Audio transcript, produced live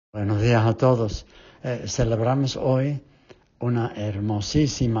Buenos días a todos. Celebramos hoy una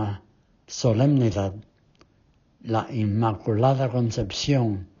hermosísima solemnidad, la Inmaculada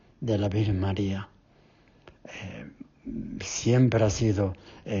Concepción de la Virgen María. Siempre ha sido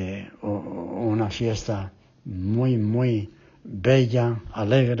una fiesta muy bella,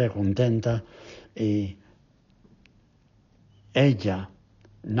 alegre, contenta, y ella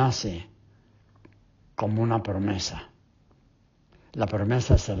nace como una promesa. La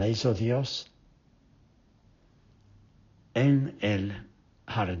promesa se la hizo Dios en el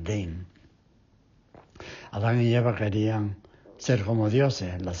jardín. Adán y Eva querían ser como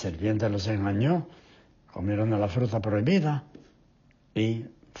dioses. La serpiente los engañó, comieron de la fruta prohibida y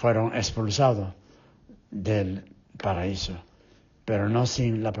fueron expulsados del paraíso. Pero no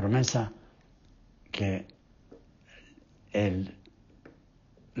sin la promesa que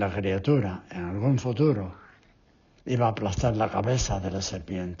la criatura en algún futuro iba a aplastar la cabeza de la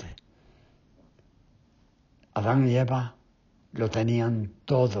serpiente. Adán y Eva lo tenían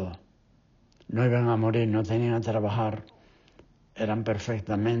todo. No iban a morir, no tenían que trabajar. Eran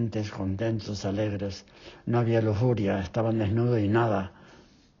perfectamente contentos, alegres. No había lujuria, estaban desnudos y nada.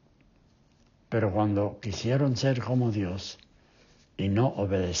 Pero cuando quisieron ser como Dios y no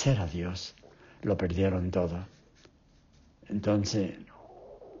obedecer a Dios, lo perdieron todo. Entonces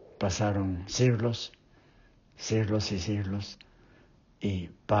pasaron siglos y siglos, y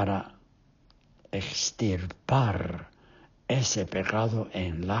para extirpar ese pecado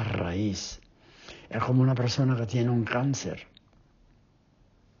en la raíz, es como una persona que tiene un cáncer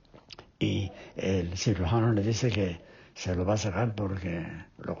y el cirujano le dice que se lo va a sacar porque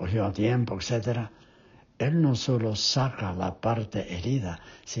lo cogió a tiempo, etc. Él no solo saca la parte herida,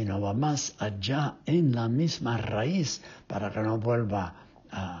 sino va más allá en la misma raíz para que no vuelva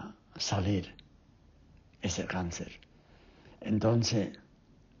a salir ese cáncer. Entonces,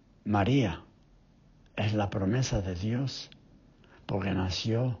 María es la promesa de Dios porque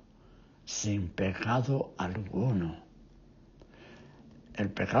nació sin pecado alguno.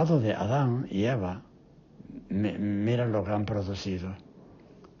 El pecado de Adán y Eva, mira lo que han producido.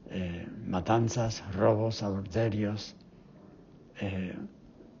 Matanzas, robos, adulterios,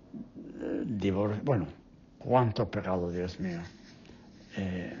 divorcio, bueno, cuántos pecados, Dios mío.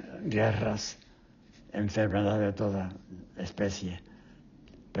 Guerras, enfermedades de toda especie.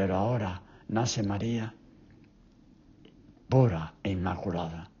 Pero ahora nace María pura e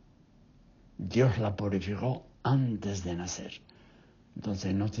inmaculada. Dios la purificó antes de nacer.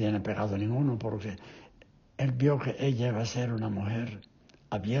 Entonces no tiene pecado ninguno porque Él vio que ella iba a ser una mujer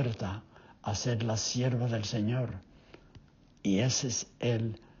abierta a ser la sierva del Señor. Y ese es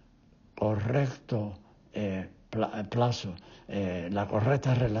el correcto plazo, la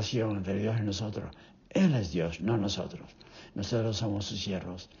correcta relación entre Dios y nosotros. Él es Dios, no nosotros. Nosotros somos sus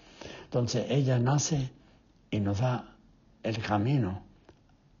siervos. Entonces ella nace y nos da el camino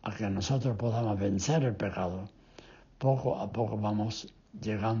a que nosotros podamos vencer el pecado. Poco a poco vamos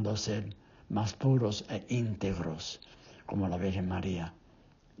llegando a ser más puros e íntegros como la Virgen María.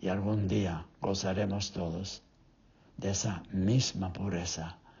 Y algún día gozaremos todos de esa misma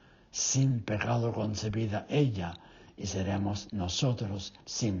pureza, sin pecado concebida ella, y seremos nosotros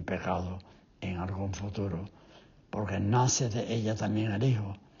sin pecado en algún futuro, porque nace de ella también el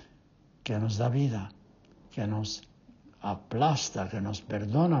Hijo, que nos da vida, que nos aplasta, que nos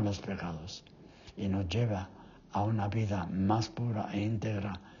perdona los pecados y nos lleva a una vida más pura e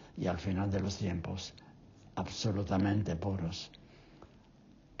íntegra y al final de los tiempos absolutamente puros.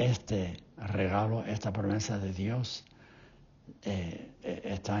 Este regalo, esta promesa de Dios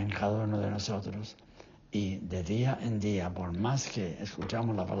está en cada uno de nosotros, y de día en día, por más que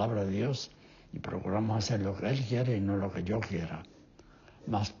escuchamos la palabra de Dios y procuramos hacer lo que Él quiere y no lo que yo quiera,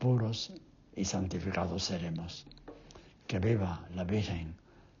 más puros y santificados seremos. Que viva la Virgen,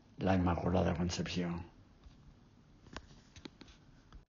 la Inmaculada Concepción.